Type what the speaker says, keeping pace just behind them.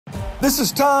This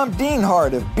is Tom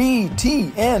Dienhart of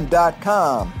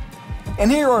BTN.com,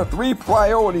 and here are 3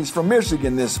 priorities for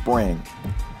Michigan this spring.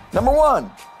 Number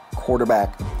 1,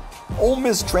 quarterback. Ole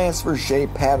Miss transfer Shea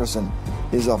Patterson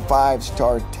is a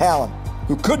 5-star talent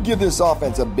who could give this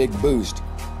offense a big boost,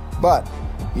 but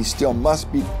he still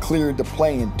must be cleared to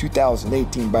play in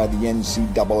 2018 by the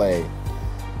NCAA.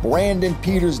 Brandon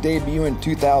Peters' debut in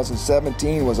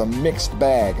 2017 was a mixed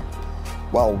bag,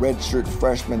 while redshirt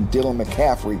freshman Dylan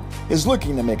McCaffrey is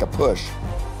looking to make a push.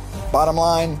 Bottom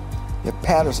line, if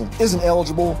Patterson isn't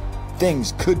eligible,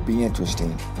 things could be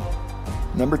interesting.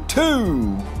 Number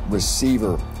 2,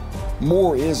 receiver.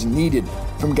 More is needed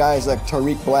from guys like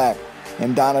Tariq Black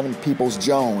and Donovan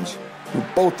Peoples-Jones, who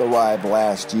both arrived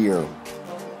last year.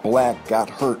 Black got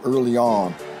hurt early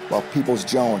on, while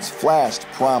Peoples-Jones flashed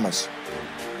promise.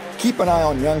 Keep an eye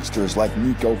on youngsters like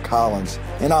Nico Collins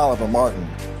and Oliver Martin.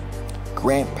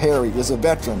 Grant Perry is a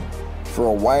veteran for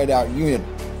a wideout unit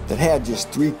that had just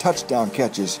 3 touchdown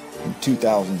catches in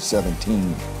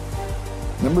 2017.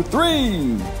 Number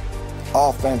 3,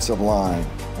 offensive line.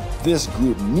 This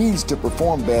group needs to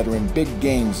perform better in big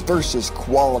games versus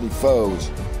quality foes.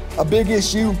 A big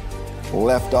issue?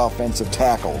 Left offensive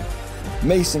tackle.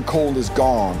 Mason Cole is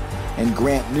gone, and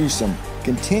Grant Newsome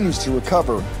continues to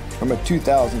recover from a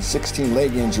 2016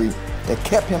 leg injury that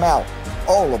kept him out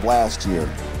all of last year.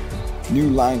 New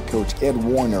line coach Ed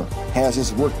Warner has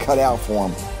his work cut out for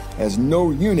him, as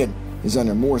no unit is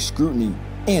under more scrutiny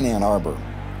in Ann Arbor.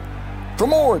 For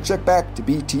more, check back to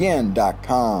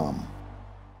BTN.com.